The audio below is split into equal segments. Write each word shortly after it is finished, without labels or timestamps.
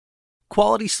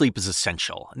Quality sleep is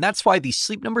essential, and that's why the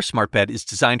Sleep Number Smart Bed is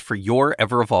designed for your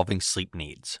ever-evolving sleep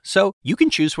needs. So you can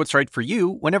choose what's right for you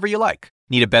whenever you like.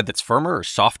 Need a bed that's firmer or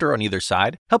softer on either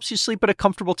side? Helps you sleep at a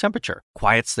comfortable temperature,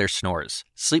 quiets their snores.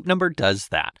 Sleep Number does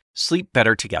that. Sleep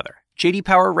better together. J.D.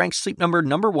 Power ranks Sleep Number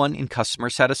 #1 in customer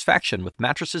satisfaction with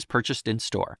mattresses purchased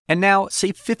in-store. And now,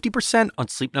 save 50% on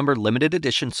Sleep Number limited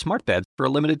edition smart beds for a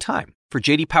limited time. For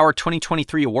J.D. Power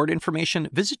 2023 award information,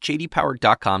 visit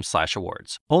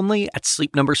jdpower.com/awards. Only at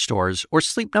Sleep Number stores or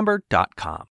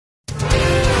sleepnumber.com.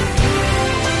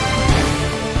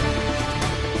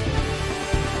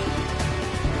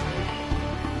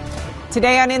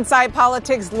 Today on Inside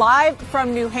Politics, live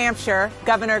from New Hampshire,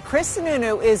 Governor Chris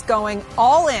Sununu is going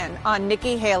all in on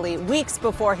Nikki Haley weeks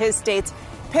before his state's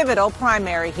pivotal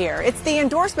primary here. It's the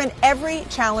endorsement every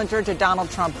challenger to Donald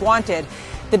Trump wanted.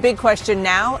 The big question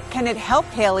now, can it help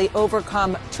Haley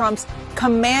overcome Trump's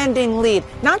commanding lead,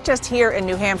 not just here in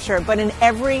New Hampshire, but in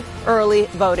every early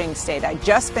voting state? I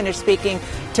just finished speaking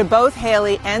to both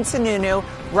Haley and Sununu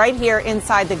right here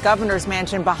inside the governor's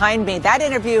mansion behind me. That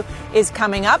interview is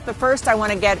coming up. But first, I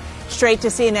want to get straight to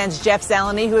CNN's Jeff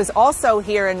Zeleny, who is also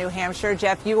here in New Hampshire.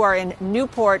 Jeff, you are in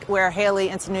Newport, where Haley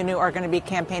and Sununu are going to be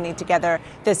campaigning together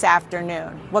this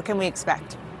afternoon. What can we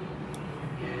expect?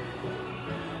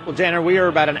 Well, Dana, we are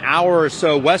about an hour or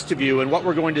so west of you, and what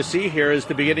we're going to see here is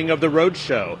the beginning of the road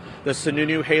show, the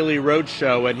Sununu-Haley road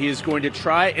show, and he's going to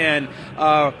try and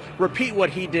repeat what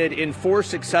he did in 4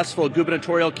 successful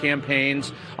gubernatorial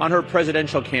campaigns on her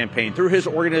presidential campaign, through his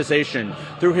organization,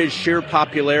 through his sheer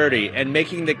popularity, and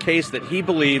making the case that he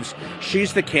believes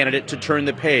she's the candidate to turn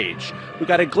the page. We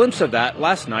got a glimpse of that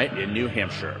last night in New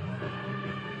Hampshire.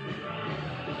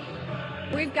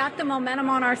 We've got the momentum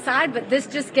on our side, but this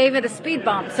just gave it a speed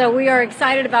bump. So we are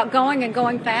excited about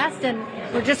going fast, and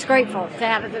we're just grateful to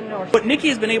have it endorsed. What Nikki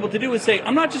has been able to do is say,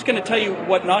 I'm not just going to tell you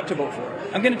what not to vote for.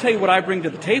 I'm going to tell you what I bring to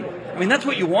the table. I mean, that's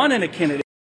what you want in a candidate.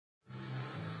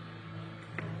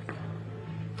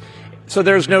 So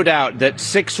there's no doubt that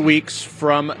 6 weeks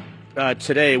from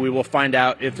today, we will find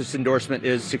out if this endorsement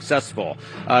is successful.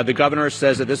 The governor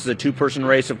says that this is a 2-person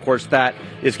race. Of course, that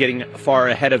is getting far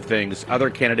ahead of things, other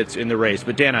candidates in the race.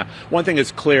 But Dana, one thing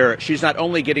is clear. She's not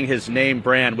only getting his name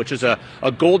brand, which is a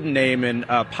golden name in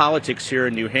politics here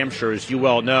in New Hampshire, as you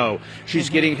well know. She's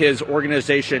getting his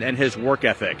organization and his work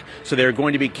ethic. So they're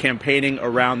going to be campaigning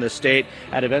around the state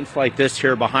at events like this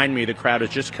here behind me. The crowd is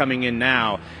just coming in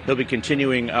now. He'll be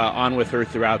continuing on with her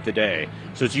throughout the day.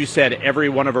 So as you said, every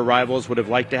one of her rivals would have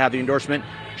liked to have the endorsement.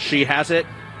 She has it.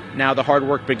 Now the hard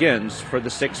work begins for the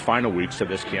 6 final weeks of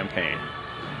this campaign.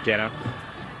 Dana?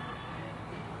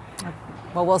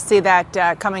 Well, we'll see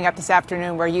that coming up this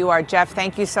afternoon where you are, Jeff.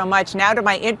 Thank you so much. Now to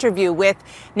my interview with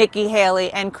Nikki Haley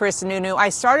and Chris Sununu. I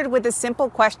started with a simple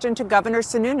question to Governor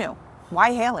Sununu.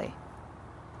 Why Haley?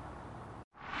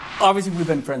 Obviously, we've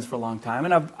been friends for a long time,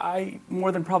 and I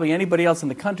more than probably anybody else in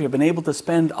the country, have been able to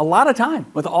spend a lot of time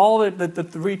with all the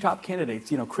 3 top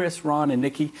candidates, Chris, Ron, and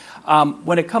Nikki.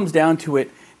 When it comes down to it,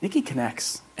 Nikki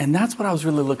connects, and that's what I was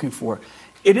really looking for.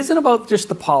 It isn't about just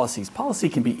the policies. Policy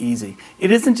can be easy. It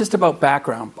isn't just about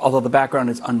background, although the background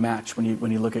is unmatched when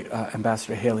you look at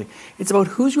Ambassador Haley. It's about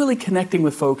who's really connecting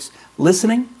with folks,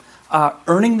 listening,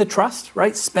 earning the trust,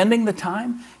 right? Spending the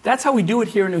time. That's how we do it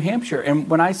here in New Hampshire. And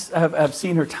when I have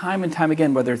seen her time and time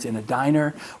again, whether it's in a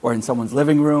diner or in someone's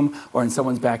living room or in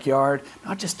someone's backyard,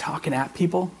 not just talking at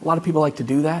people. A lot of people like to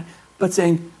do that, but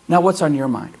saying, now what's on your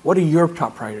mind? What are your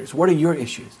top priorities? What are your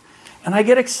issues? And I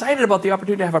get excited about the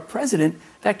opportunity to have a president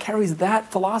that carries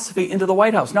that philosophy into the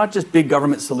White House, not just big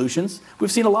government solutions.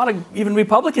 We've seen a lot of even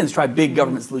Republicans try big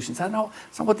government solutions. I know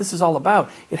it's not what this is all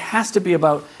about. It has to be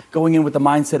about going in with the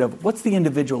mindset of what's the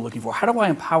individual looking for? How do I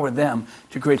empower them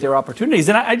to create their opportunities?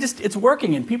 And it's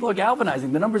working, and people are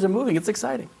galvanizing. The numbers are moving. It's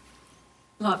exciting.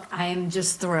 Look, I am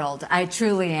just thrilled. I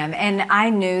truly am. And I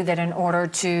knew that in order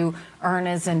to earn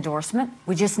his endorsement,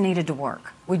 we just needed to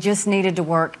work. We just needed to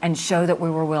work and show that we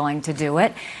were willing to do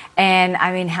it. And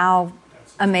I mean, how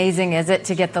amazing is it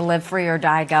to get the live free or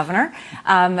die governor,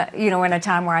 in a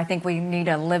time where I think we need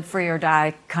a live free or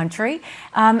die country.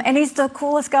 And he's the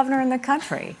coolest governor in the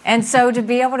country. And so to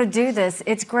be able to do this,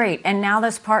 it's great. And now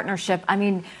this partnership, I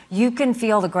mean, you can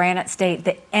feel the Granite State,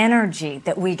 the energy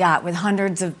that we got with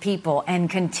hundreds of people and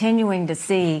continuing to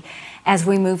see as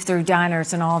we move through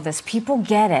diners and all of this. People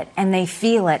get it and they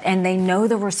feel it and they know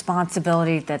the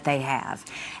responsibility that they have.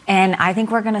 And I think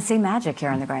we're going to see magic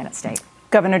here in the Granite State.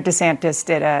 Governor DeSantis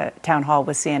did a town hall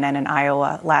with CNN in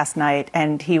Iowa last night,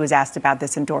 and he was asked about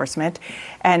this endorsement.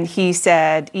 And he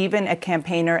said even a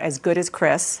campaigner as good as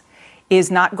Chris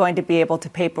is not going to be able to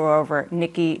paper over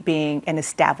Nikki being an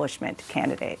establishment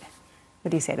candidate.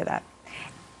 What do you say to that?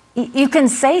 You can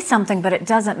say something, but it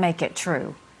doesn't make it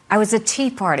true. I was a Tea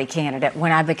Party candidate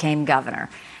when I became governor.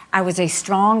 I was a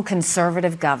strong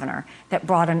conservative governor that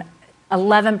brought an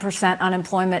 11%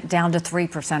 unemployment down to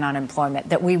 3% unemployment,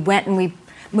 that we went and we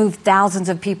moved thousands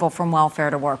of people from welfare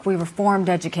to work. We reformed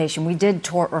education. We did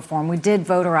tort reform. We did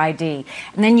voter ID.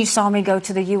 And then you saw me go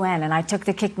to the UN, and I took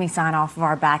the kick me sign off of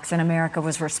our backs, and America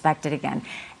was respected again.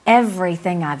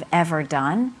 Everything I've ever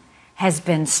done has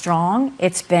been strong.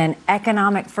 It's been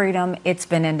economic freedom. It's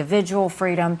been individual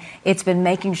freedom. It's been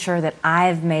making sure that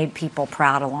I've made people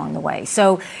proud along the way.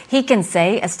 So he can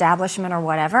say establishment or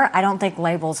whatever. I don't think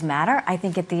labels matter. I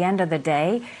think at the end of the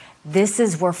day,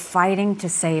 we're fighting to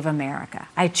save America.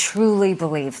 I truly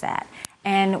believe that.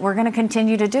 And we're going to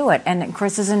continue to do it. And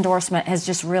Chris's endorsement has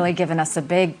just really given us a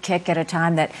big kick at a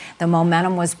time that the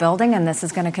momentum was building, and this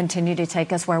is going to continue to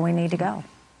take us where we need to go.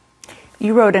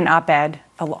 You wrote an op-ed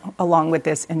along with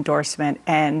this endorsement,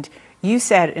 and you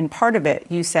said, in part of it,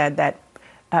 you said that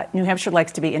New Hampshire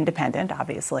likes to be independent,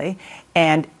 obviously,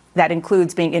 and that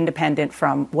includes being independent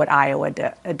from what Iowa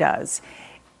does.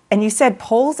 And you said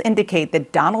polls indicate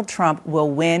that Donald Trump will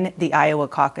win the Iowa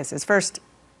caucuses. First,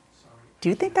 do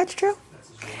you think that's true?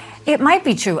 It might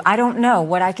be true. I don't know.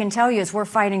 What I can tell you is we're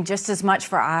fighting just as much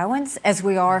for Iowans as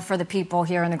we are for the people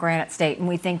here in the Granite State, and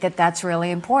we think that that's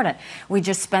really important. We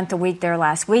just spent the week there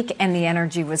last week, and the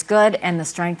energy was good, and the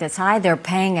strength is high. They're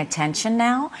paying attention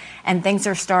now, and things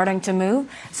are starting to move.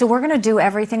 So we're going to do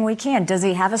everything we can. Does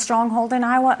he have a stronghold in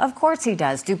Iowa? Of course he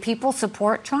does. Do people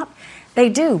support Trump? They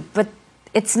do, but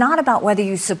it's not about whether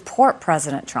you support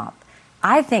President Trump.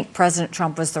 I think President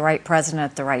Trump was the right president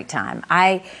at the right time.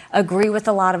 I agree with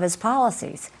a lot of his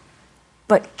policies.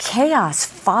 But chaos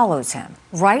follows him.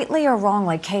 Rightly or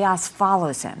wrongly, chaos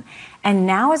follows him. And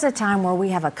now is a time where we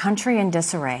have a country in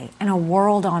disarray and a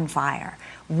world on fire.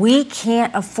 We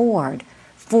can't afford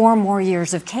 4 more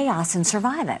years of chaos and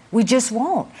survive it. We just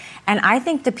won't. And I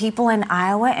think the people in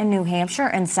Iowa and New Hampshire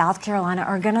and South Carolina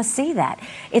are going to see that.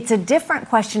 It's a different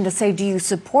question to say, do you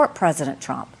support President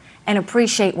Trump and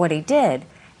appreciate what he did,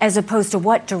 as opposed to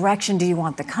what direction do you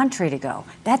want the country to go?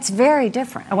 That's very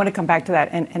different. I want to come back to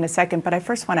that in a second, but I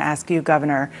first want to ask you,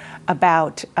 Governor,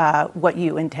 about what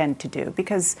you intend to do,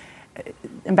 because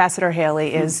Ambassador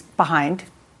Haley is behind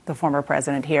the former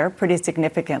president here pretty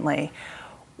significantly.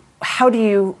 How do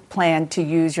you plan to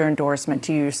use your endorsement,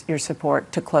 to use your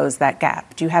support to close that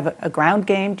gap? Do you have a ground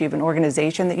game? Do you have an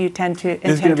organization that you intend to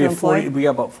employ? We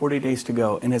have about 40 days to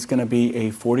go, and it's going to be a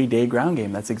 40-day ground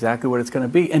game. That's exactly what it's going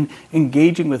to be, and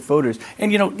engaging with voters.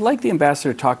 And, you know, like the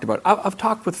ambassador talked about, I've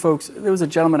talked with folks. There was a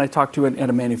gentleman I talked to at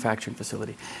a manufacturing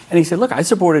facility, and he said, look, I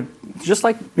supported, just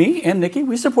like me and Nikki,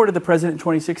 we supported the president in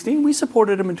 2016. We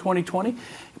supported him in 2020.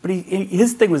 But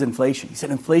his thing was inflation. He said,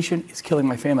 inflation is killing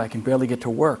my family. I can barely get to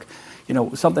work. You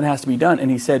know, something has to be done. And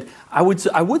he said, I would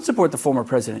support the former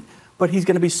president, but he's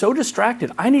going to be so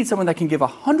distracted. I need someone that can give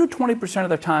 120% of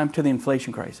their time to the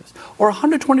inflation crisis, or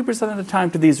 120% of the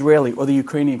time to the Israeli or the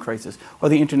Ukrainian crisis, or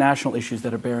the international issues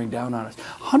that are bearing down on us.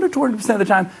 120% of the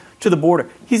time to the border.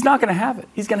 He's not going to have it.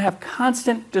 He's going to have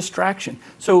constant distraction.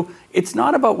 So it's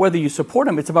not about whether you support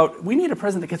him. It's about, we need a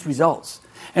president that gets results.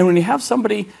 And when you have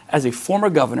somebody as a former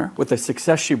governor with the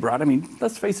success she brought, I mean,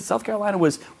 let's face it, South Carolina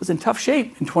was in tough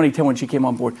shape in 2010 when she came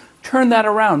on board. Turned that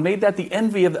around, made that the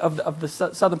envy of the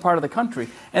southern part of the country.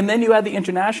 And then you add the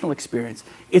international experience.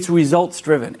 It's results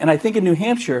driven. And I think in New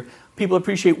Hampshire, people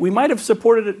appreciate, we might have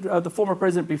supported the former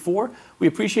president before. We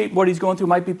appreciate what he's going through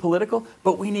might be political,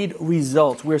 but we need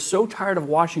results. We're so tired of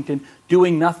Washington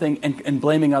doing nothing and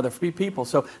blaming other people.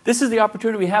 So this is the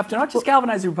opportunity we have to not just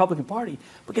galvanize the Republican Party,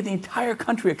 but get the entire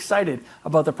country excited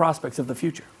about the prospects of the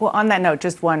future. Well, on that note,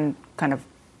 just one kind of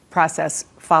process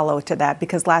follow to that,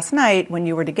 because last night when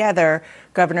you were together,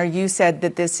 Governor, you said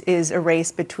that this is a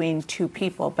race between 2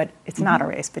 people, but it's not a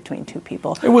race between 2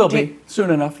 people. It will be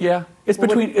soon enough. Yeah, it's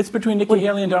between Nikki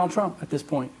Haley and Donald Trump at this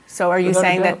point. So are you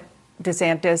saying that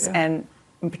DeSantis and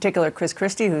in particular Chris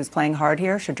Christie, who's playing hard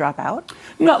here, should drop out?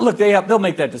 No, look, they'll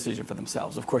make that decision for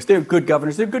themselves. Of course, they're good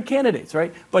governors, they're good candidates,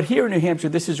 right? But here in New Hampshire,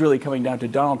 this is really coming down to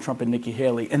Donald Trump and Nikki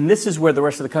Haley, and this is where the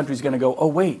rest of the country is going to go, oh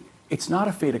wait, it's not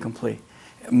a fait accompli.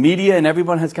 Media and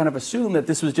everyone has kind of assumed that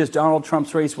this was just Donald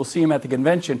Trump's race. We'll see him at the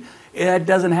convention. That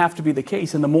doesn't have to be the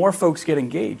case. And the more folks get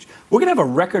engaged, we're going to have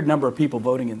a record number of people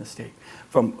voting in the state,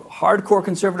 from hardcore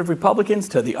conservative Republicans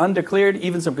to the undeclared,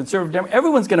 even some conservative Democrats.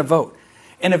 Everyone's going to vote.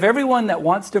 And if everyone that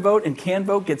wants to vote and can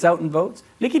vote gets out and votes,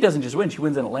 Nikki doesn't just win. She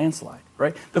wins in a landslide,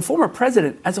 right? The former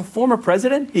president, as a former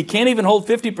president, he can't even hold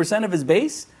 50% of his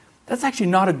base. That's actually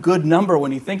not a good number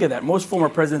when you think of that. Most former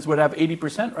presidents would have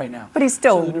 80% right now. But he's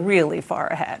still really far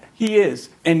ahead. He is.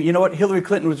 And you know what? Hillary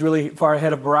Clinton was really far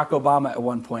ahead of Barack Obama at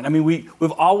one point. I mean,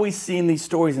 we've always seen these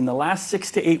stories in the last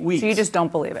 6 to 8 weeks. So you just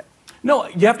don't believe it? No,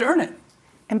 you have to earn it.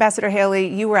 Ambassador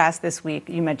Haley, you were asked this week,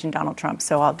 you mentioned Donald Trump,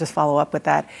 so I'll just follow up with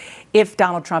that. If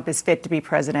Donald Trump is fit to be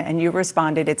president, and you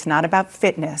responded, it's not about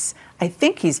fitness. I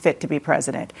think he's fit to be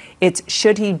president. It's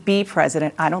should he be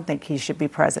president? I don't think he should be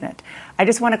president. I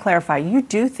just want to clarify, you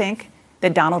do think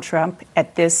that Donald Trump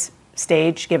at this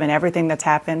stage, given everything that's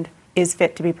happened, is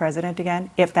fit to be president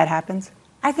again, if that happens?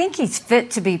 I think he's fit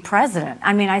to be president.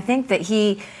 I mean, I think that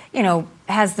he,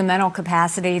 has the mental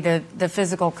capacity, the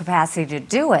physical capacity to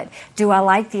do it. Do I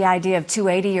like the idea of two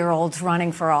 80-year-olds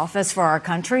running for office for our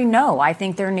country? No. I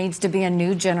think there needs to be a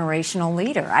new generational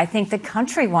leader. I think the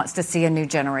country wants to see a new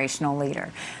generational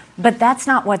leader. But that's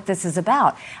not what this is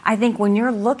about. I think when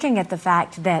you're looking at the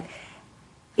fact that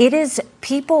it is,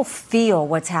 people feel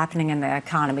what's happening in the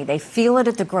economy. They feel it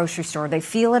at the grocery store. They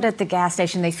feel it at the gas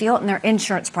station. They feel it in their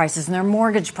insurance prices and their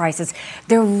mortgage prices.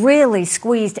 They're really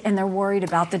squeezed and they're worried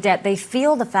about the debt. They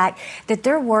feel the fact that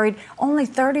they're worried only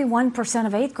 31%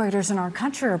 of eighth graders in our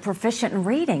country are proficient in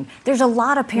reading. There's a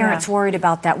lot of parents worried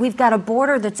about that. We've got a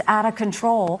border that's out of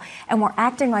control and we're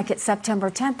acting like it's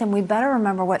September 10th, and we better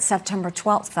remember what September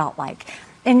 12th felt like.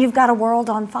 And you've got a world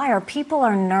on fire. People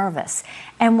are nervous.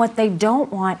 And what they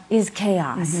don't want is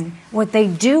chaos. Mm-hmm. What they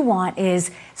do want is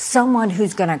someone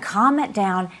who's going to calm it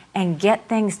down and get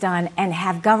things done and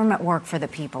have government work for the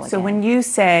people again. So when you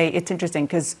say, it's interesting,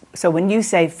 when you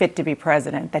say fit to be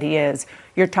president, that he is,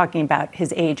 you're talking about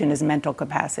his age and his mental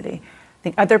capacity. I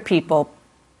think other people,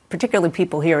 particularly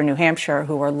people here in New Hampshire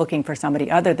who are looking for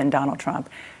somebody other than Donald Trump,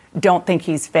 don't think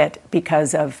he's fit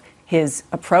because of his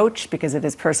approach, because of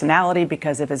his personality,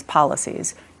 because of his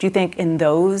policies. Do you think in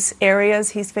those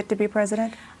areas he's fit to be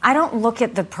president? I don't look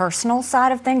at the personal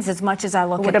side of things as much as I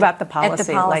look at the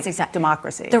policy like side.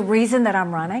 Democracy. The reason that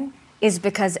I'm running is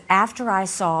because after I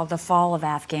saw the fall of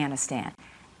Afghanistan,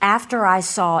 after I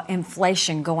saw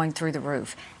inflation going through the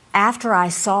roof, after I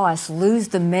saw us lose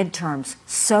the midterms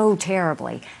so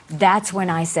terribly, that's when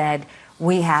I said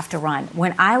we have to run.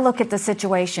 When I look at the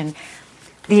situation,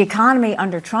 the economy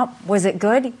under Trump, was it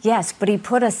good? Yes, but he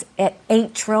put us at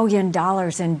 $8 trillion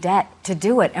in debt to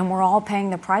do it, and we're all paying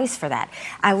the price for that.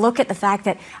 I look at the fact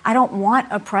that I don't want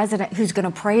a president who's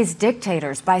going to praise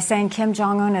dictators by saying Kim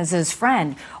Jong-un is his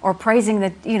friend, or praising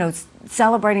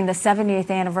celebrating the 70th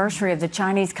anniversary of the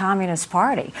Chinese Communist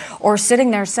Party, or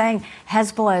sitting there saying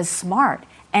Hezbollah is smart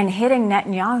and hitting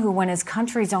Netanyahu when his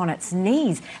country's on its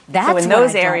knees. That's so in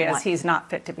those areas, he's not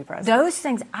fit to be president. Those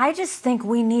things, I just think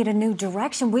we need a new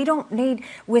direction. We don't need,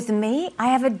 with me, I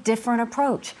have a different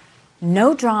approach.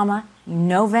 No drama,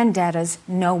 no vendettas,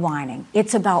 no whining.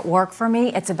 It's about work for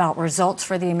me. It's about results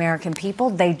for the American people.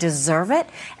 They deserve it,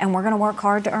 and we're going to work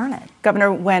hard to earn it.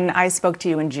 Governor, when I spoke to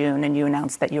you in June and you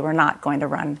announced that you were not going to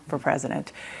run for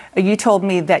president, you told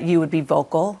me that you would be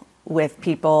vocal with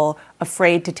people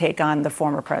afraid to take on the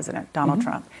former president, Donald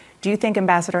Trump. Do you think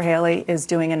Ambassador Haley is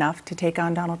doing enough to take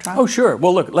on Donald Trump? Oh, sure.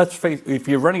 Well, look, let's face it, if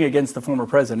you're running against the former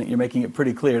president, you're making it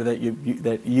pretty clear that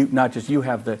you not just you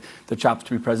have the chops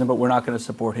to be president, but we're not going to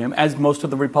support him, as most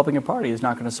of the Republican Party is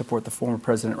not going to support the former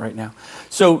president right now.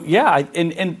 So, yeah,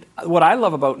 and what I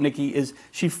love about Nikki is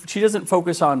she doesn't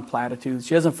focus on platitudes.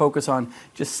 She doesn't focus on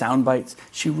just sound bites.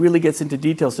 She really gets into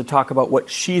details to talk about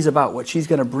what she's about, what she's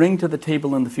going to bring to the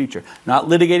table in the future. Not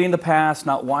litigating the past,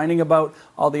 not whining about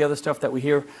all the other stuff that we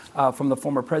hear from the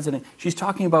former president. She's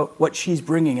talking about what she's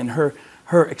bringing and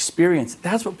her experience.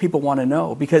 That's what people want to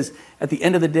know, because at the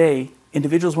end of the day,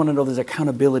 individuals want to know there's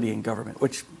accountability in government,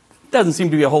 which doesn't seem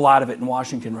to be a whole lot of it in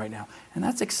Washington right now. And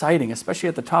that's exciting, especially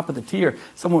at the top of the tier.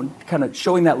 Someone kind of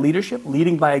showing that leadership,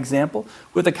 leading by example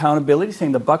with accountability,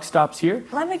 saying the buck stops here.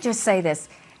 Let me just say this.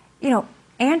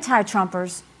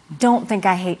 Anti-Trumpers don't think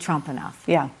I hate Trump enough.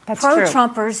 Yeah, that's true.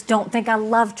 Pro-Trumpers don't think I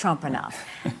love Trump enough.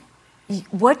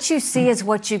 What you see is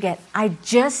what you get. I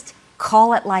just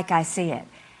call it like I see it.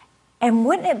 And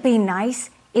wouldn't it be nice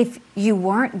if you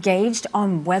weren't gauged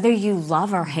on whether you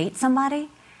love or hate somebody,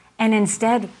 and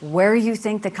instead where you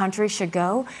think the country should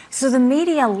go? So the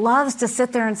media loves to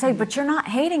sit there and say, but you're not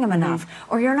hating him enough,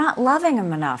 or you're not loving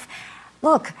him enough.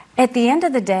 Look, at the end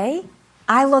of the day,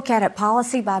 I look at it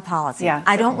policy by policy. Yeah,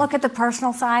 I don't look at the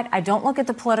personal side. I don't look at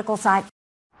the political side.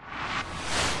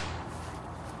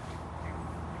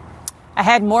 I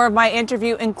had more of my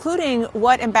interview, including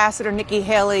what Ambassador Nikki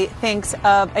Haley thinks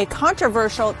of a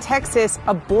controversial Texas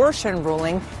abortion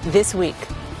ruling this week.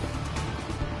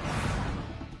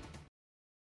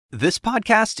 This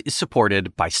podcast is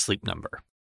supported by Sleep Number.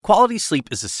 Quality sleep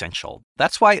is essential.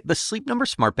 That's why the Sleep Number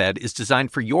Smart Bed is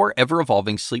designed for your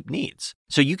ever-evolving sleep needs,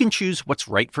 so you can choose what's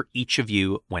right for each of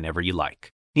you whenever you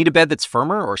like. Need a bed that's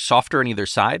firmer or softer on either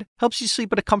side? Helps you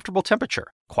sleep at a comfortable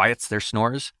temperature. Quiets their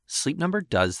snores? Sleep Number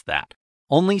does that.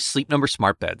 Only Sleep Number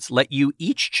Smart Beds let you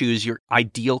each choose your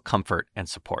ideal comfort and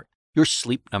support, your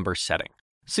Sleep Number setting.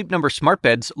 Sleep Number Smart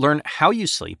Beds learn how you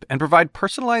sleep and provide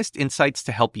personalized insights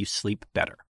to help you sleep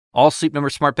better. All Sleep Number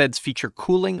Smart Beds feature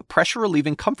cooling,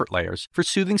 pressure-relieving comfort layers for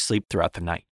soothing sleep throughout the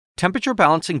night.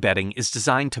 Temperature-balancing bedding is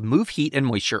designed to move heat and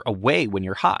moisture away when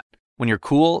you're hot. When you're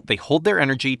cool, they hold their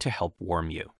energy to help warm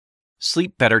you.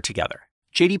 Sleep better together.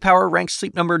 J.D. Power ranks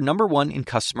Sleep Number #1 in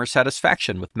customer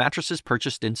satisfaction with mattresses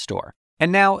purchased in-store.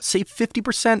 And now, save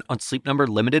 50% on Sleep Number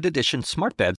limited edition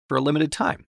smart beds for a limited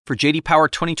time. For J.D. Power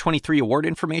 2023 award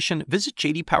information, visit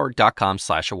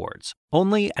jdpower.com/awards.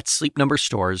 Only at Sleep Number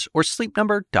stores or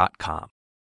sleepnumber.com.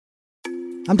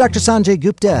 I'm Dr. Sanjay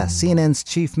Gupta, CNN's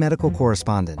chief medical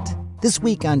correspondent. This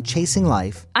week on Chasing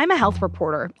Life, I'm a health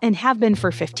reporter and have been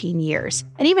for 15 years.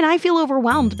 And even I feel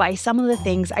overwhelmed by some of the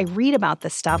things I read about the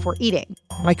stuff we're eating.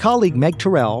 my colleague Meg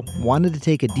Terrell wanted to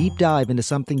take a deep dive into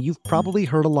something you've probably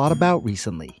heard a lot about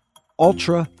recently: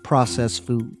 ultra-processed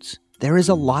foods. There is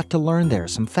a lot to learn there,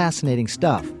 some fascinating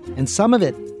stuff, and some of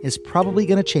it is probably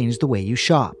going to change the way you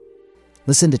shop.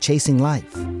 Listen to Chasing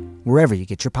Life, wherever you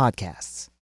get your podcasts.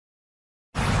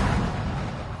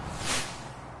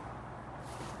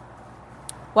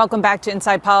 Welcome back to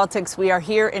Inside Politics. We are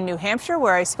here in New Hampshire,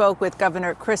 where I spoke with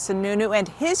Governor Chris Sununu and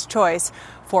his choice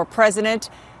for president,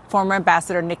 former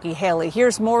Ambassador Nikki Haley.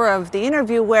 Here's more of the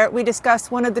interview where we discuss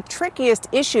one of the trickiest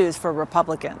issues for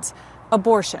Republicans: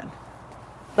 abortion.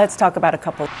 Let's talk about a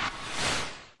couple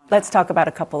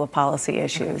of policy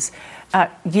issues.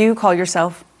 You call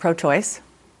yourself pro-choice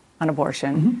on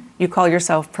abortion. Mm-hmm. You call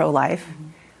yourself pro-life. Mm-hmm.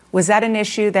 Was that an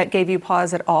issue that gave you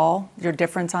pause at all, your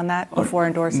difference on that before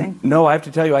endorsing? No, I have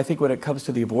to tell you, I think when it comes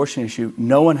to the abortion issue,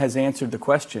 no one has answered the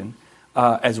question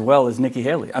as well as Nikki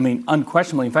Haley. I mean,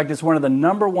 unquestionably. In fact, it's one of the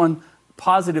number one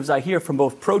positives I hear from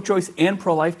both pro-choice and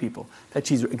pro-life people, that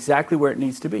she's exactly where it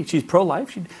needs to be. She's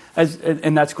pro-life,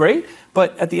 and that's great.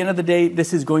 But at the end of the day,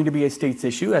 this is going to be a state's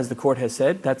issue, as the court has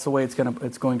said. That's the way it's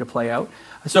going to play out.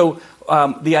 So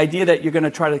the idea that you're going to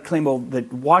try to claim, well,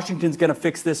 that Washington's going to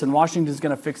fix this and Washington's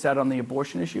going to fix that on the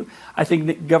abortion issue, I think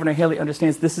that Governor Haley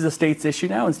understands this is a state's issue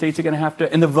now, and states are going to have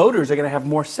to, and the voters are going to have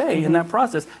more say in that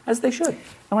process, as they should.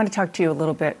 I want to talk to you a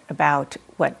little bit about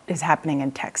what is happening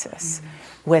in Texas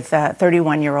with a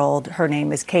 31-year-old. Her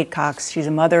name is Kate Cox. She's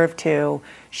a mother of two.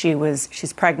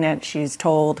 She's pregnant. She's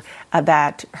told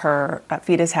that her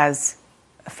fetus has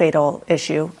a fatal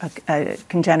issue, a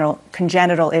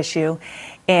congenital issue,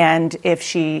 and if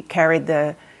she carried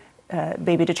the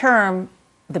baby to term,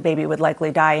 the baby would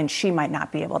likely die, and she might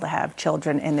not be able to have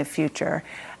children in the future,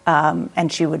 and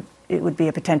it would be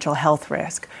a potential health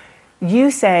risk. You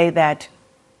say that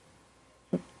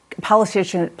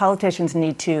politicians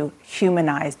need to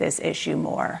humanize this issue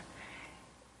more.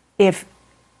 If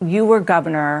you were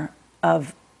governor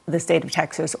of the state of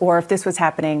Texas, or if this was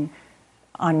happening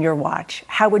on your watch,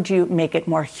 how would you make it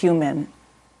more human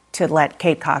to let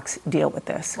Kate Cox deal with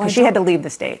this? Because she had to leave the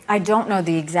state. I don't know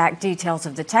the exact details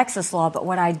of the Texas law, but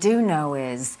what I do know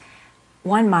is,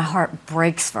 one, my heart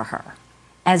breaks for her.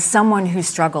 As someone who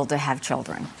struggled to have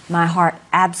children, my heart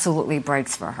absolutely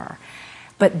breaks for her.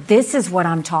 But this is what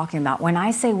I'm talking about. When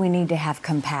I say we need to have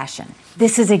compassion,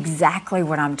 this is exactly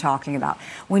what I'm talking about.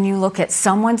 When you look at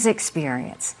someone's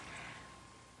experience,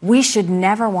 we should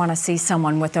never want to see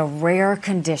someone with a rare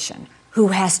condition who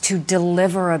has to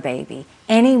deliver a baby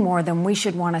any more than we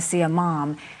should want to see a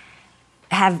mom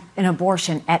have an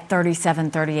abortion at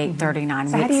 37, 38, 39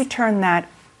 weeks. So how do you turn that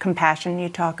compassion you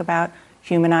talk about,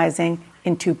 humanizing,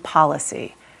 into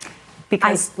policy?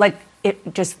 Because,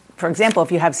 for example,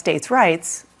 if you have states'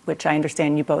 rights, which I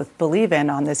understand you both believe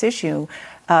in on this issue,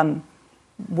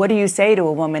 what do you say to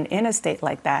a woman in a state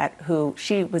like that who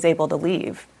she was able to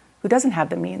leave, who doesn't have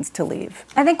the means to leave?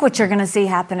 I think what you're going to see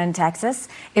happen in Texas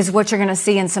is what you're going to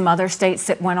see in some other states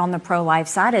that went on the pro-life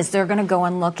side, is they're going to go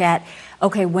and look at,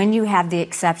 okay, when you have the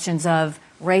exceptions of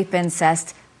rape,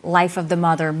 incest, life of the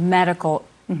mother, medical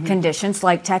conditions,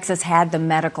 like Texas had the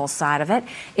medical side of it,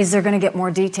 is they're going to get more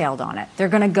detailed on it. They're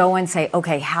going to go and say,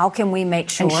 okay, how can we make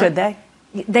sure? And should they?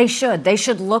 They should. They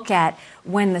should look at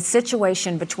when the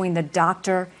situation between the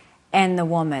doctor and the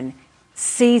woman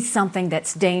sees something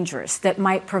that's dangerous, that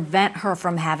might prevent her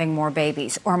from having more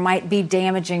babies or might be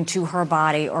damaging to her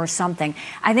body or something,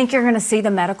 I think you're going to see the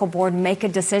medical board make a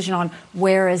decision on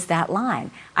where is that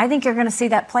line. I think you're going to see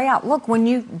that play out. Look, when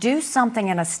you do something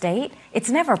in a state,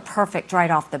 it's never perfect right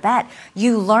off the bat.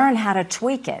 You learn how to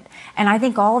tweak it. And I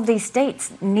think all of these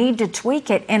states need to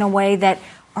tweak it in a way that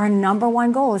our number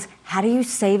one goal is how do you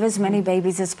save as many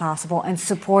babies as possible and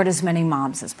support as many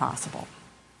moms as possible?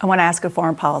 I want to ask a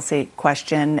foreign policy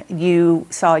question. You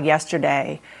saw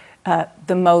yesterday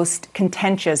the most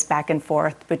contentious back and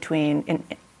forth between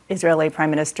Israeli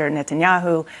Prime Minister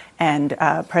Netanyahu and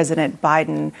President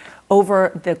Biden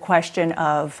over the question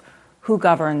of who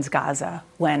governs Gaza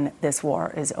when this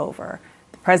war is over.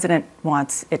 The president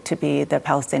wants it to be the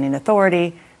Palestinian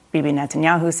Authority. Bibi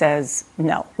Netanyahu says,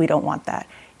 no, we don't want that.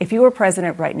 If you were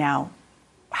president right now,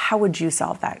 how would you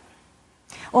solve that?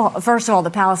 Well, first of all,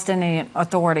 the Palestinian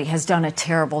Authority has done a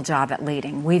terrible job at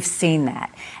leading. We've seen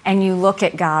that. And you look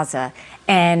at Gaza,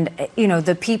 and, you know,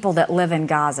 the people that live in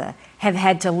Gaza have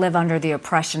had to live under the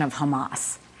oppression of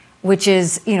Hamas, which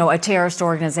is, you know, a terrorist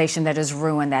organization that has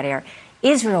ruined that area.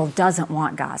 Israel doesn't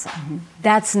want Gaza. Mm-hmm.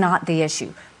 That's not the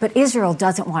issue. But Israel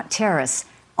doesn't want terrorists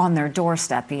on their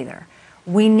doorstep either.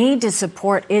 We need to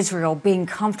support Israel being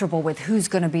comfortable with who's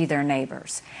going to be their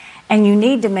neighbors. And you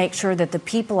need to make sure that the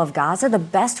people of Gaza, the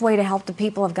best way to help the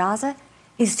people of Gaza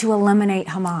is to eliminate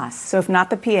Hamas. So if not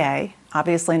the PA,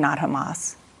 obviously not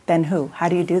Hamas, then who? How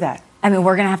do you do that? I mean,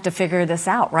 we're going to have to figure this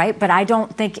out, right? But I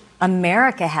don't think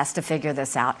America has to figure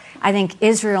this out. I think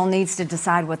Israel needs to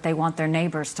decide what they want their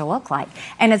neighbors to look like.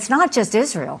 And it's not just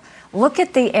Israel. Look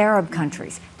at the Arab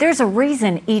countries. There's a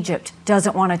reason Egypt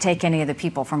doesn't want to take any of the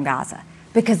people from Gaza,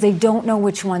 because they don't know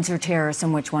which ones are terrorists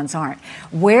and which ones aren't.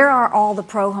 Where are all the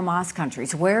pro-Hamas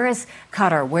countries? Where is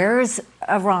Qatar? Where is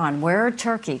Iran? Where are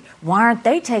Turkey? Why aren't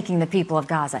they taking the people of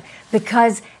Gaza?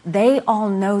 Because they all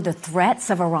know the threats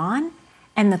of Iran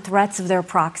and the threats of their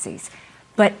proxies.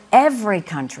 But every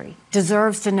country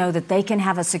deserves to know that they can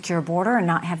have a secure border and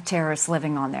not have terrorists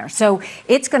living on there. So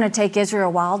it's going to take Israel a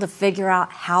while to figure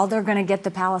out how they're going to get the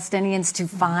Palestinians to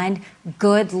find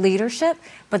good leadership.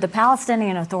 But the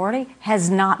Palestinian Authority has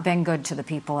not been good to the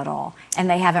people at all, and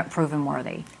they haven't proven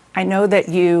worthy. I know that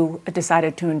you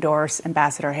decided to endorse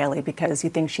Ambassador Haley because you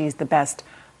think she's the best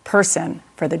person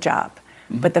for the job.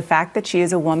 Mm-hmm. But the fact that she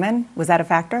is a woman, was that a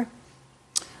factor?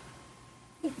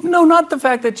 No, not the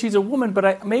fact that she's a woman,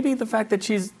 but maybe the fact that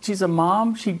she's a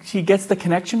mom. She gets the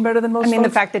connection better than most. I mean, folks.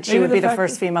 The fact that she would be the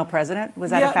first female president,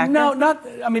 was that a factor? No, not.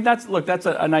 I mean, that's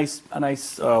a nice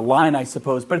line, I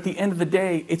suppose. But at the end of the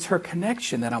day, it's her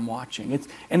connection that I'm watching.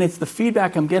 It's the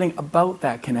feedback I'm getting about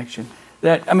that connection.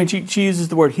 That, I mean, she uses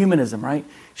the word humanism, right?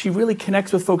 She really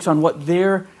connects with folks on what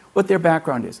their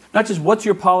background is, not just what's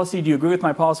your policy. Do you agree with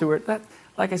my policy? Where that,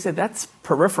 like I said, that's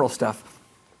peripheral stuff.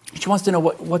 She wants to know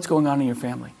what's going on in your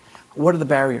family. What are the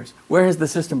barriers? Where has the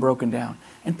system broken down?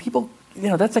 And people, you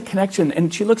know, that's a connection.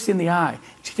 And she looks in the eye.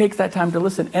 She takes that time to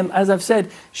listen. And as I've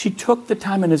said, she took the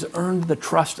time and has earned the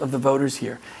trust of the voters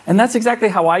here. And that's exactly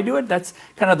how I do it. That's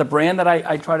kind of the brand that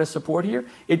I try to support here.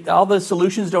 All the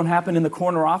solutions don't happen in the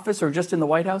corner office or just in the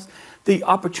White House. The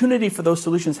opportunity for those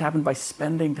solutions happen by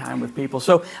spending time with people.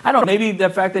 So I don't know, maybe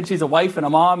the fact that she's a wife and a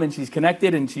mom and she's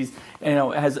connected and she's, you know,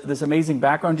 has this amazing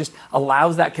background just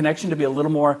allows that connection to be a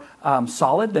little more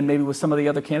solid than maybe with some of the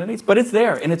other candidates. But it's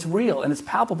there and it's real and it's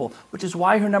palpable, which is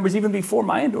why her numbers, even before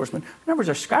my endorsement, her numbers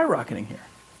are skyrocketing here.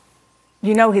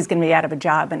 You know he's going to be out of a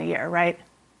job in a year, right?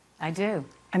 I do.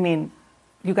 I mean,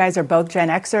 you guys are both Gen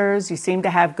Xers. You seem to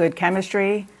have good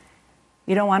chemistry.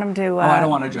 You don't want him to... I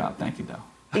don't want a job. Thank you, though.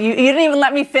 You didn't even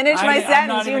let me finish my sentence. I'm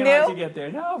not you even knew? allowed to get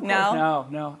there. No, of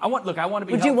course, no. I want to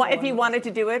be. Would you, if he wanted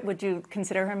to do it, would you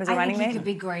consider him as a running mate? I think he could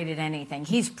be great at anything.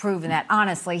 He's proven that.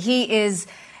 Honestly, he is.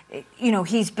 You know,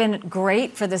 he's been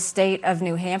great for the state of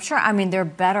New Hampshire. I mean, they're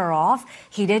better off.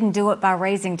 He didn't do it by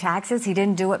raising taxes. He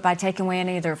didn't do it by taking away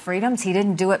any of their freedoms. He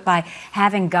didn't do it by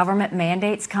having government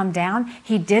mandates come down.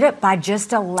 He did it by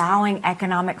just allowing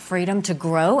economic freedom to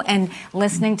grow and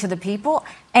listening to the people.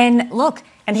 And look,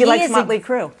 and he likes Motley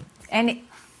Crue. And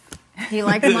he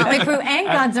likes Motley Crue and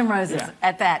Guns N' Roses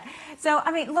at that. So,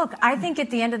 I mean, look, I think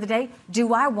at the end of the day,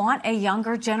 do I want a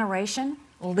younger generation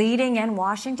leading in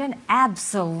Washington?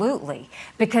 Absolutely.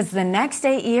 Because the next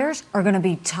 8 years are going to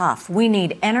be tough. We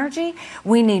need energy.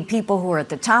 We need people who are at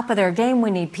the top of their game. We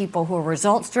need people who are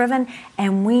results driven.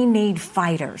 And we need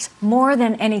fighters. More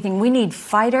than anything, we need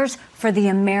fighters for the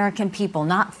American people,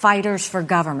 not fighters for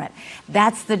government.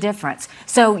 That's the difference.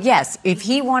 So, yes, if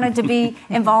he wanted to be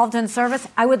involved in service,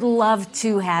 I would love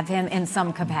to have him in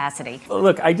some capacity.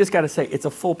 Look, I just got to say, it's a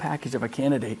full package of a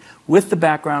candidate with the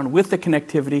background, with the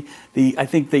connectivity, I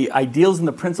think the ideals and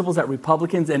the principles that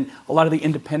Republicans and a lot of the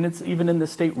independents, even in the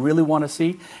state, really want to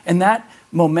see. And that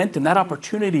momentum, that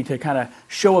opportunity to kind of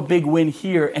show a big win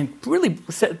here and really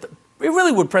it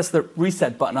really would press the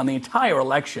reset button on the entire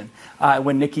election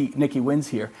when Nikki wins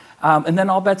here. And then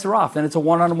all bets are off. Then it's a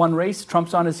one-on-one race.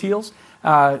 Trump's on his heels.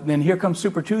 Then here comes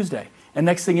Super Tuesday. And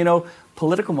next thing you know,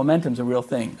 political momentum's a real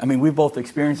thing. I mean, we've both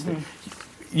experienced it.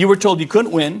 You were told you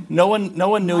couldn't win. No one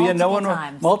knew you.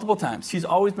 Multiple times. She's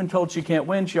always been told she can't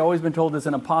win. She's always been told it's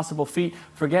an impossible feat.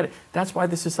 Forget it. That's why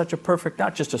this is such a perfect,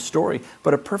 not just a story,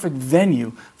 but a perfect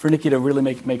venue for Nikki to really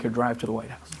make her drive to the White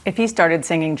House. If he started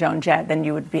singing Joan Jett, then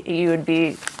you would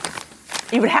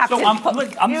have to.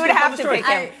 I'm you would have to pick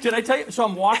him. Did I tell you? So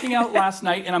I'm walking out last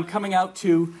night, and I'm coming out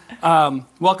to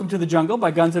 "Welcome to the Jungle"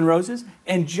 by Guns N' Roses.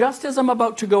 And just as I'm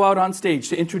about to go out on stage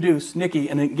to introduce Nikki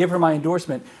and give her my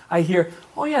endorsement, I hear,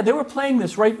 "Oh yeah, they were playing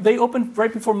this right. They opened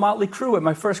right before Motley Crue at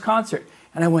my first concert."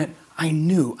 And I went, "I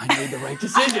knew I made the right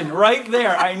decision right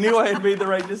there. I knew I had made the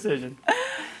right decision."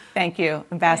 Thank you,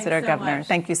 Ambassador Governor.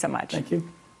 Thank you so much. Thank you.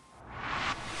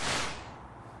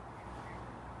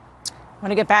 I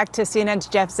want to get back to CNN's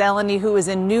Jeff Zeleny, who is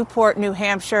in Newport, New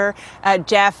Hampshire.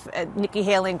 Jeff, Nikki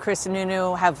Haley and Chris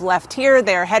Sununu have left here.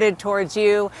 They're headed towards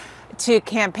you to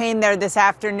campaign there this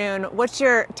afternoon. What's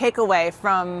your takeaway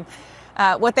from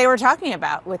what they were talking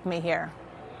about with me here?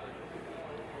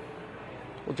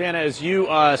 Well, Dana, as you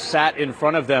sat in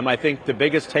front of them, I think the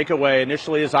biggest takeaway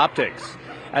initially is optics.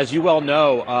 As you well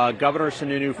know, Governor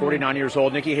Sununu, 49 years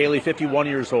old, Nikki Haley, 51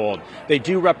 years old. They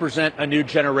do represent a new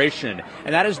generation.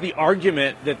 And that is the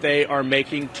argument that they are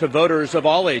making to voters of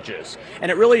all ages.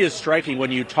 And it really is striking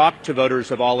when you talk to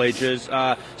voters of all ages.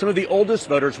 Some of the oldest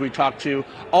voters we talk to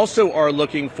also are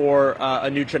looking for a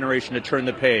new generation to turn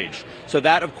the page. So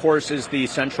that, of course, is the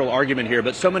central argument here.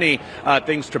 But so many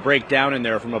things to break down in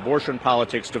there, from abortion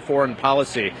politics to foreign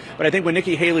policy. But I think when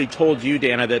Nikki Haley told you,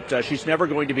 Dana, that she's never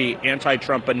going to be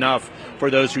anti-Trump enough for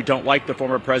those who don't like the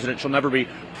former president, she'll never be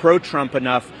pro-Trump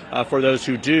enough for those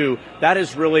who do, that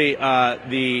is really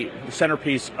the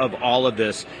centerpiece of all of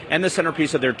this and the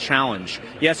centerpiece of their challenge.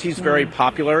 Yes, he's very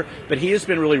popular, but he has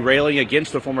been really railing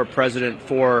against the former president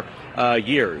for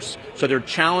years. So their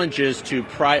challenge is to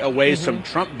pry away some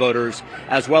Trump voters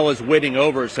as well as winning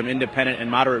over some independent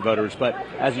and moderate voters. But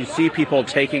as you see people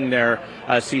taking their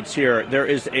seats here, there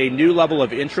is a new level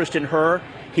of interest in her.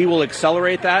 He will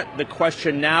accelerate that. The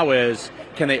question now is,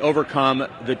 can they overcome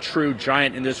the true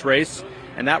giant in this race?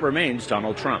 And that remains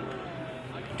Donald Trump.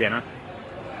 Dana?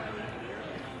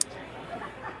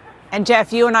 And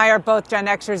Jeff, you and I are both Gen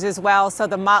Xers as well, so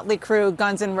the Motley Crue,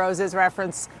 Guns N' Roses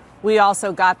reference, we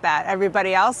also got that.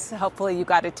 Everybody else, hopefully you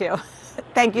got it too.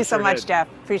 Thank you so much, Jeff.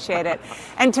 Appreciate it.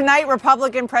 And tonight,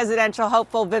 Republican presidential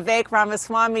hopeful Vivek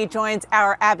Ramaswamy joins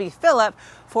our Abby Phillip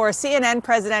for a CNN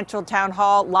presidential town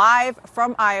hall live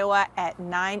from Iowa at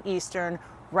 9 Eastern,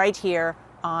 right here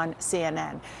on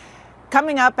CNN.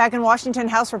 Coming up, back in Washington,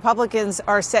 House Republicans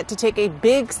are set to take a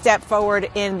big step forward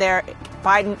in their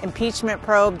Biden impeachment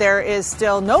probe. There is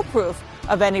still no proof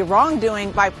of any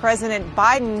wrongdoing by President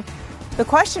Biden. The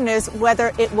question is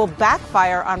whether it will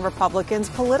backfire on Republicans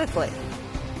politically.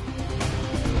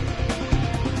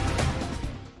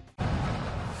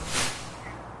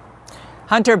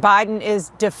 Hunter Biden is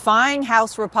defying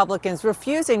House Republicans,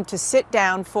 refusing to sit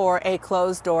down for a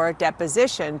closed-door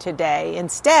deposition today.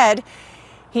 Instead,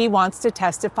 he wants to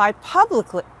testify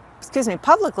publicly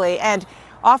and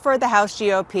offer the House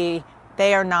GOP.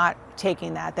 They are not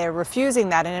taking that. They're refusing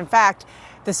that. And in fact,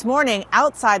 this morning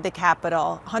outside the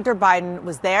Capitol, Hunter Biden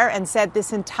was there and said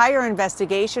this entire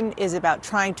investigation is about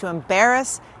trying to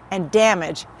embarrass and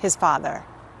damage his father.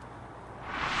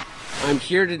 I'm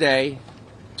here today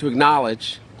to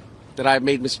acknowledge that I've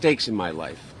made mistakes in my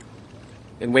life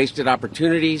and wasted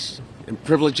opportunities and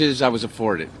privileges I was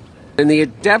afforded. In the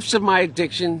depths of my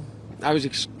addiction, I was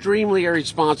extremely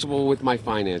irresponsible with my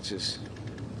finances.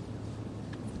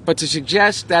 But to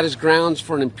suggest that is grounds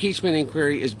for an impeachment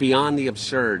inquiry is beyond the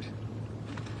absurd.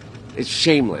 It's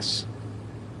shameless.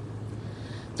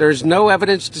 There is no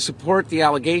evidence to support the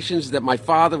allegations that my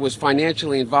father was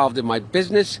financially involved in my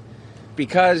business,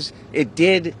 because it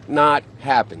did not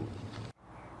happen.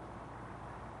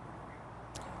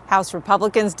 House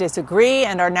Republicans disagree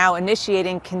and are now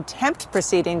initiating contempt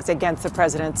proceedings against the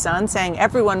president's son, saying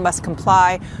everyone must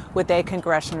comply with a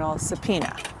congressional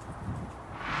subpoena.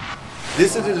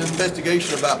 This is an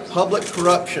investigation about public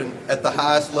corruption at the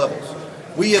highest levels.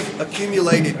 We have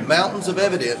accumulated mountains of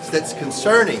evidence that's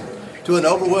concerning to an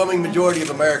overwhelming majority of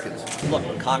Americans. Look,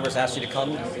 when Congress asks you to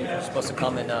come, you're supposed to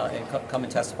come and come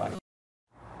and testify.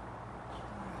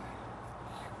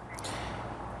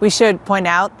 We should point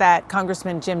out that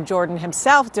Congressman Jim Jordan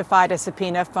himself defied a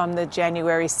subpoena from the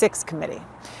January 6th committee.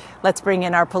 Let's bring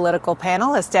in our political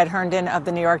panel, Ested Herndon of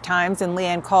the New York Times and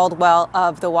Leanne Caldwell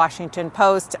of the Washington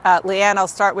Post. Leanne, I'll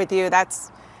start with you.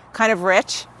 That's kind of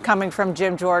rich coming from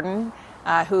Jim Jordan,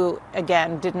 who,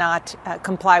 again, did not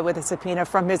comply with a subpoena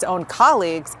from his own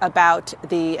colleagues about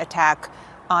the attack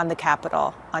on the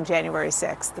Capitol on January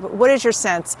 6th. What is your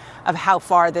sense of how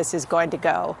far this is going to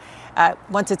go?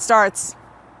 Once it starts,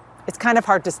 it's kind of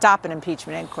hard to stop an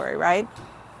impeachment inquiry, right?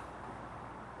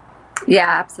 Yeah,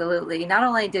 absolutely. Not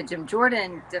only did Jim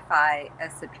Jordan defy a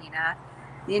subpoena,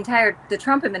 the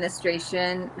Trump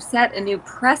administration set a new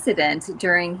precedent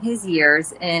during his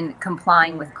years in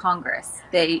complying with Congress.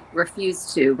 They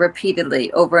refused to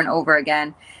repeatedly, over and over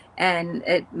again, and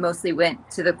it mostly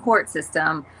went to the court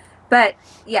system. But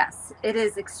yes, it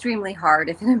is extremely hard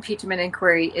if an impeachment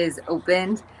inquiry is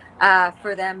opened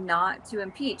for them not to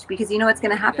impeach, because you know what's going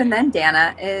to happen then,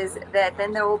 Dana, is that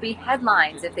then there will be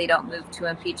headlines if they don't move to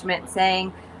impeachment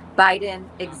saying Biden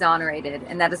exonerated.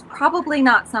 And that is probably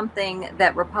not something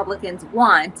that Republicans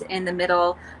want in the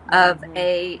middle of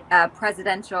a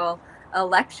presidential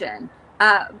election.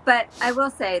 But I will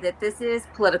say that this is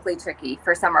politically tricky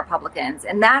for some Republicans.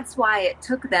 And that's why it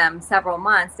took them several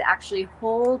months to actually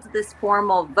hold this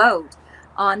formal vote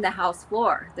on the House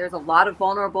floor. There's a lot of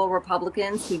vulnerable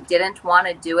Republicans who didn't want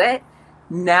to do it.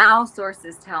 Now,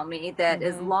 sources tell me that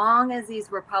as long as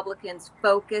these Republicans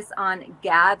focus on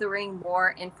gathering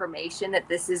more information, that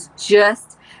this is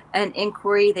just an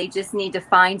inquiry, they just need to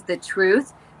find the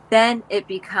truth, then it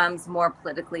becomes more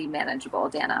politically manageable,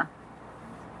 Dana.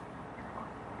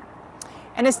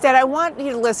 And instead, I want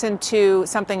you to listen to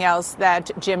something else that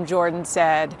Jim Jordan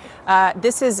said.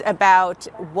 This is about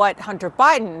what Hunter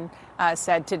Biden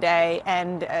said today,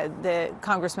 and the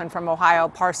congressman from Ohio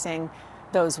parsing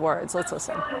those words. Let's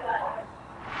listen.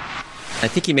 I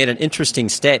think he made an interesting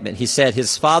statement. He said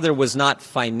his father was not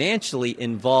financially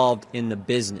involved in the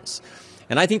business.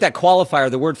 And I think that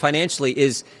qualifier, the word financially,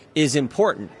 is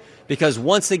important, because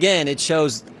once again, it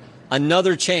shows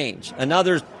another change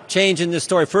in this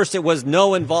story. First, it was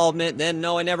no involvement. Then,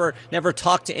 no, I never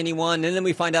talked to anyone. And then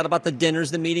we find out about the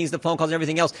dinners, the meetings, the phone calls, and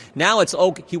everything else. Now it's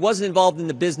okay. He wasn't involved in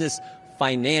the business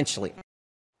financially.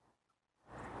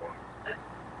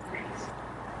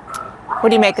 What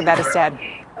do you make of that, Ested?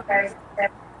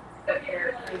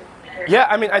 Yeah,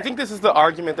 I mean, I think this is the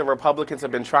argument that Republicans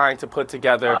have been trying to put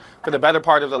together for the better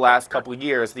part of the last couple of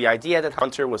years. The idea that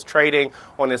Hunter was trading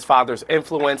on his father's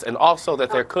influence, and also that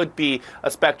there could be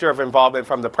a specter of involvement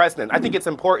from the president. I think it's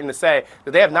important to say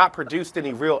that they have not produced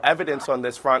any real evidence on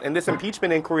this front, and this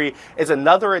impeachment inquiry is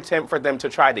another attempt for them to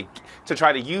try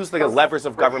to use the levers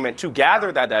of government to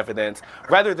gather that evidence,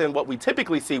 rather than what we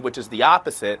typically see, which is the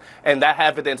opposite, and that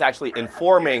evidence actually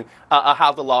informing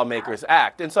how the lawmakers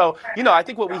act. And so, you know, I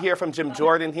think what we hear from Jim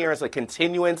Jordan here is a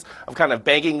continuance of kind of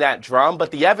banging that drum, but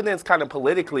the evidence kind of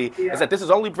politically is that this has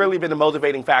only really been a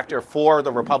motivating factor for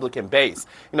the Republican base.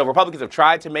 You know, Republicans have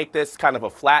tried to make this kind of a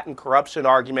flattened corruption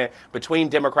argument between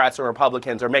Democrats and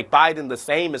Republicans, or make Biden the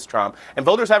same as Trump, and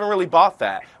voters haven't really bought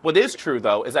that. What is true,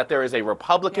 though, is that there is a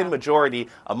Republican majority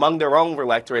among their own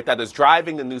electorate that is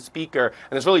driving the new speaker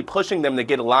and is really pushing them to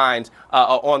get aligned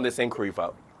on this inquiry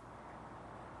vote.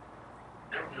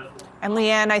 And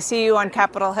Leanne, I see you on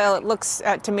Capitol Hill. It looks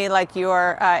to me like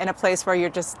you're in a place where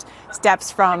you're just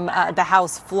steps from the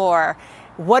House floor.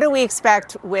 What do we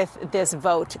expect with this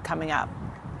vote coming up?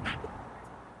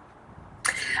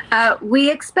 We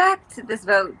expect this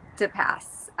vote to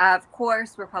pass. Of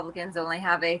course, Republicans only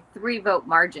have a 3-vote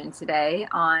margin today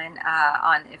on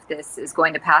if this is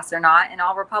going to pass or not, and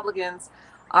all Republicans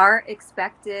are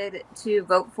expected to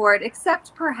vote for it,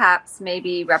 except perhaps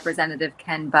maybe Representative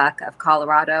Ken Buck of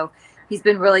Colorado. He's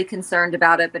been really concerned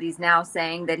about it, but he's now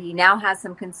saying that he now has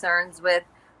some concerns with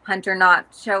Hunter not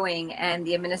showing and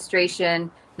the administration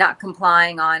not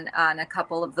complying on a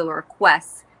couple of the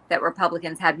requests that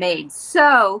Republicans had made.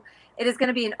 So it is going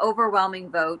to be an overwhelming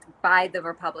vote by the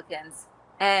Republicans.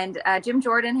 And Jim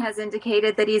Jordan has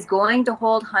indicated that he's going to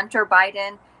hold Hunter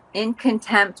Biden in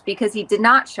contempt because he did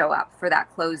not show up for that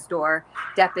closed door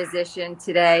deposition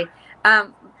today.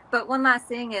 But one last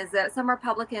thing is that some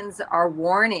Republicans are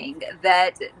warning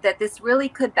that this really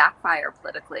could backfire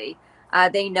politically.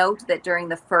 They note that during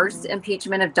the first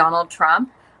impeachment of Donald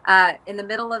Trump, in the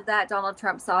middle of that, Donald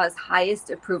Trump saw his highest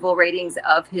approval ratings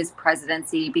of his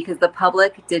presidency because the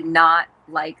public did not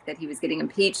like that he was getting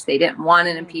impeached. They didn't want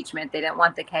an impeachment. They didn't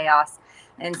want the chaos.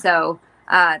 And so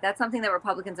that's something that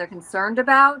Republicans are concerned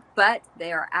about, but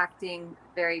they are acting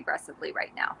very aggressively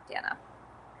right now, Dana.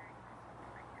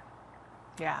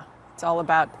 Yeah. It's all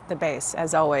about the base,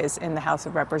 as always, in the House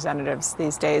of Representatives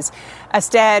these days.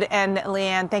 Ested and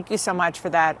Leanne, thank you so much for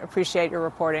that. Appreciate your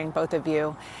reporting, both of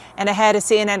you. And ahead, a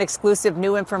CNN exclusive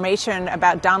new information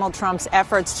about Donald Trump's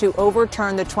efforts to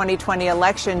overturn the 2020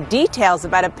 election. Details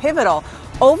about a pivotal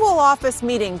Oval Office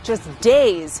meeting just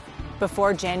days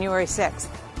before January 6th.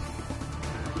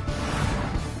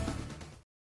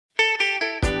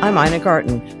 I'm Ina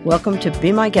Garten. Welcome to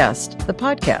Be My Guest, the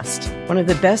podcast. One of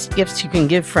the best gifts you can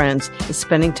give friends is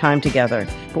spending time together.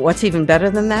 But what's even better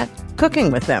than that?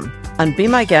 Cooking with them. On Be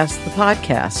My Guest, the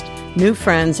podcast, new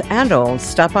friends and old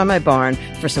stop by my barn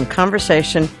for some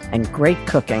conversation and great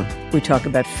cooking. We talk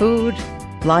about food,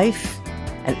 life,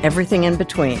 and everything in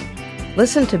between.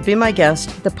 Listen to Be My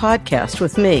Guest, the podcast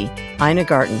with me, Ina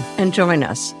Garten, and join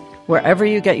us wherever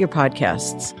you get your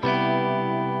podcasts.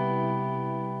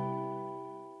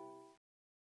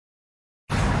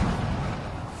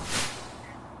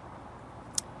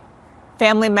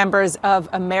 Family members of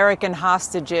American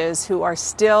hostages who are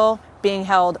still being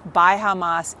held by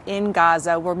Hamas in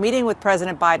Gaza were meeting with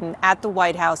President Biden at the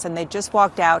White House, and they just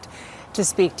walked out to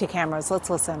speak to cameras.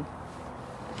 Let's listen.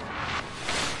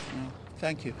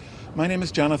 Thank you. My name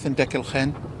is Jonathan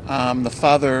Dekelchen. I'm the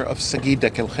father of Sagid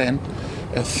Dekelchen,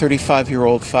 a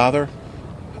 35-year-old father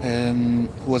who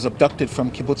was abducted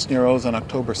from Kibbutz Nir Oz on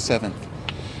October 7th.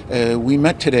 We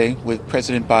met today with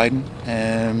President Biden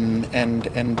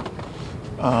and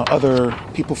other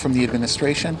people from the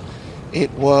administration. It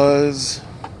was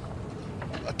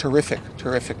a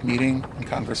terrific meeting and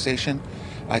conversation.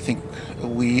 I think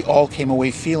we all came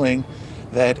away feeling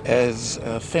that as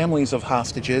families of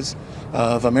hostages,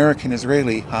 of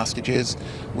American-Israeli hostages,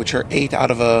 which are 8 out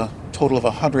of a total of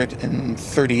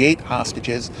 138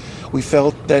 hostages, we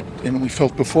felt that, and we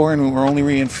felt before, and we were only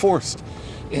reinforced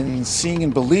in seeing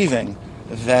and believing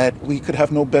that we could have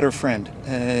no better friend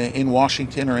in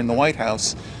Washington or in the White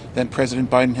House than President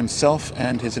Biden himself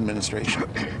and his administration.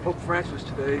 Pope Francis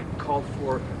today called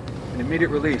for an immediate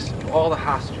release of all the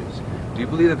hostages. Do you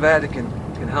believe the Vatican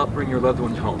can help bring your loved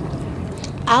ones home?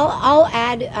 I'll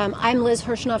add, I'm Liz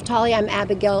Hirsch-Naftali. I'm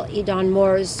Abigail Edon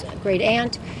Moore's great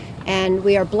aunt, and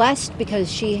we are blessed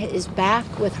because she is back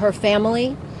with her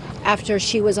family after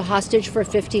she was a hostage for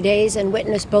 50 days and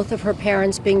witnessed both of her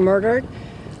parents being murdered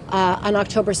on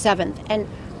October 7th. And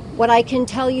what I can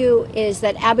tell you is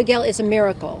that Abigail is a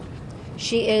miracle.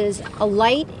 She is a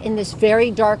light in this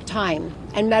very dark time.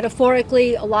 And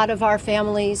metaphorically, a lot of our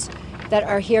families that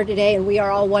are here today, and we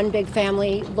are all one big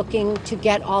family looking to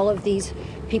get all of these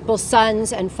people's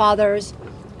sons and fathers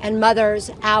and mothers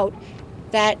out,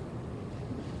 that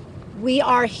we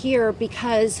are here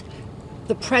because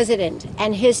the president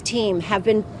and his team have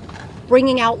been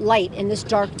bringing out light in this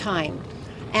dark time.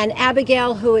 And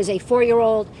Abigail, who is a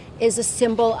 4-year-old, is a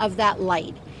symbol of that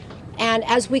light. And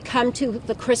as we come to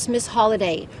the Christmas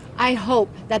holiday, I hope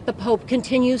that the Pope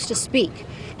continues to speak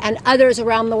and others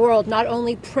around the world not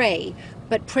only pray,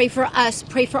 but pray for us,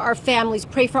 pray for our families,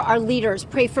 pray for our leaders,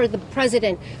 pray for the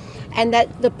president, and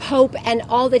that the Pope and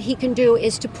all that he can do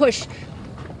is to push.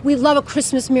 We love a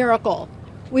Christmas miracle.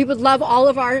 We would love all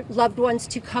of our loved ones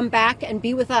to come back and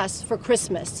be with us for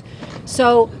Christmas.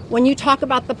 So when you talk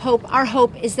about the Pope, our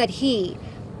hope is that he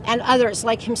and others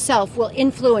like himself will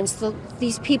influence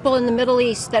these people in the Middle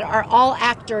East that are all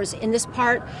actors in this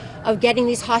part of getting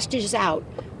these hostages out.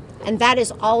 And that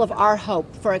is all of our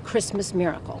hope for a Christmas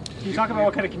miracle. Can you talk about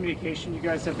what kind of communication you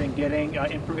guys have been getting? Are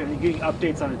you getting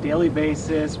updates on a daily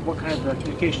basis? What kind of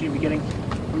communication you've been getting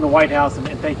from the White House? And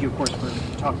thank you, of course,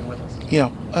 for talking with us. Yeah,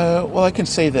 well, I can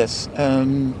say this.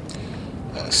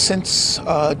 Since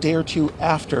a day or two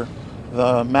after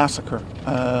the massacre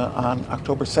on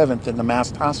October 7th and the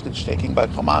mass hostage taking by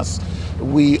Hamas,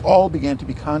 we all began to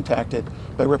be contacted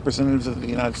by representatives of the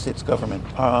United States government,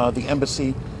 the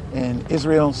embassy in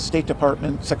Israel, State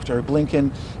Department, Secretary Blinken,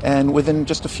 and within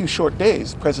just a few short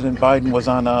days, President Biden was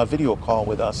on a video call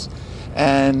with us.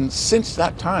 And since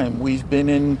that time, we've been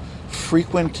in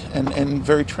frequent and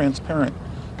very transparent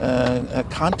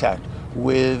contact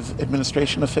with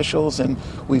administration officials, and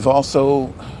we've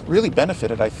also really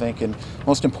benefited, I think, and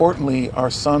most importantly, our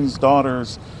sons,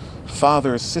 daughters,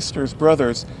 fathers, sisters,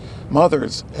 brothers,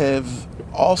 mothers have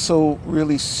also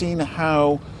really seen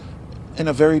how, in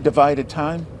a very divided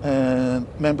time,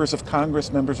 members of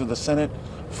Congress, members of the Senate,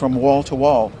 from wall to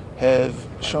wall, have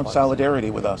shown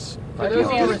solidarity with us. For those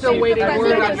of you still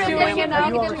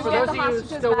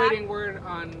waiting word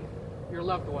on your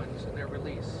loved ones and their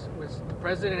release? Was the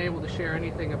president able to share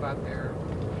anything about their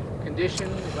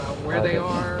condition, about where they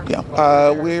are? Yeah,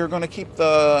 we're going to keep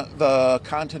the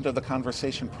content of the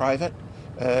conversation private.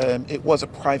 It was a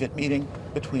private meeting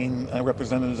between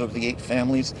representatives of the 8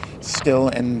 families still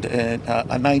and a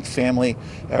 9th family,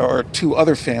 or 2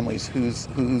 other families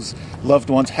whose loved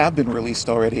ones have been released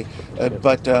already.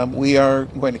 But we are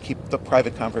going to keep the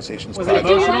private conversations private.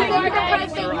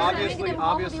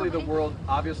 Obviously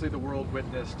the world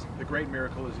witnessed the great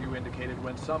miracle, as you indicated,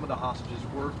 when some of the hostages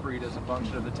were freed as a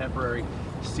function of the temporary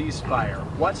ceasefire.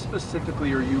 What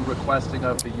specifically are you requesting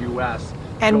of the U.S.?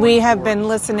 And we have been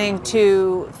listening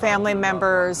to family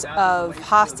members of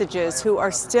hostages who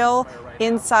are still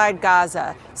inside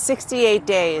Gaza, 68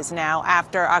 days now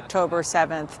after October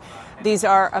 7th. These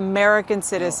are American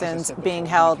citizens being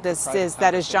held.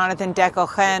 That is Jonathan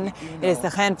Dekel-Chen. It is the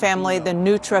Chen family, the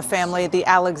Nutra family, the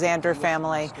Alexander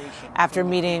family, after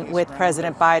meeting with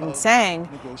President Biden, saying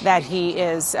that he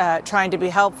is trying to be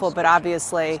helpful, but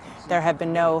obviously there have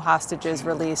been no hostages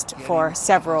released for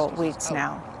several weeks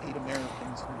now.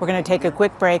 We're going to take a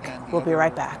quick break. We'll be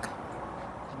right back.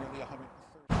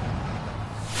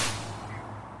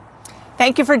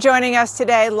 Thank you for joining us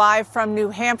today, live from New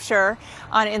Hampshire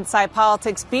on Inside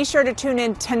Politics. Be sure to tune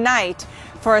in tonight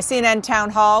for a CNN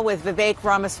town hall with Vivek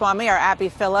Ramaswamy. Our Abby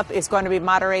Phillip is going to be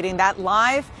moderating that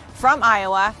live from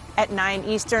Iowa at 9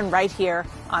 Eastern right here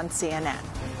on CNN.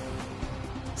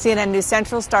 CNN News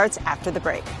Central starts after the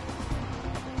break.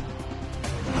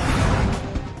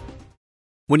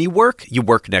 When you work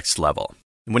next level.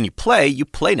 And when you play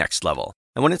next level.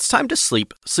 And when it's time to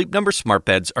sleep, Sleep Number smart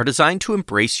beds are designed to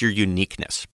embrace your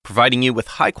uniqueness, providing you with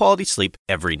high-quality sleep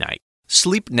every night.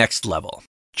 Sleep next level.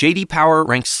 J.D. Power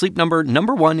ranks Sleep Number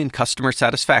 #1 in customer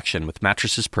satisfaction with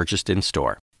mattresses purchased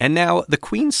in-store. And now, the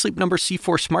Queen Sleep Number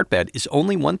C4 smart bed is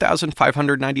only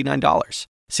 $1,599.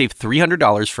 Save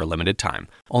 $300 for a limited time,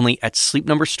 only at Sleep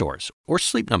Number stores or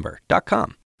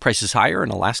sleepnumber.com. Prices higher in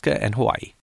Alaska and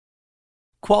Hawaii.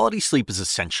 Quality sleep is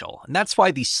essential, and that's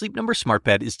why the Sleep Number smart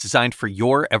bed is designed for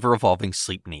your ever-evolving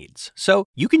sleep needs. So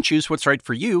you can choose what's right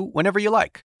for you whenever you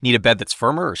like. Need a bed that's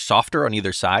firmer or softer on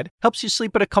either side? Helps you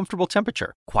sleep at a comfortable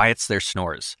temperature. Quiets their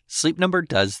snores. Sleep Number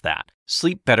does that.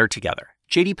 Sleep better together.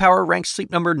 J.D. Power ranks Sleep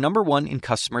Number #1 in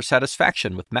customer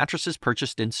satisfaction with mattresses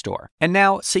purchased in-store. And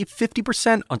now, save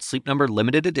 50% on Sleep Number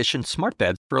limited edition smart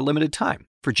beds for a limited time.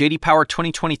 For J.D. Power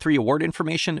 2023 award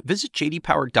information, visit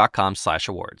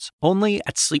jdpower.com/awards. Only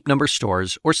at Sleep Number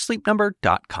stores or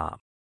sleepnumber.com.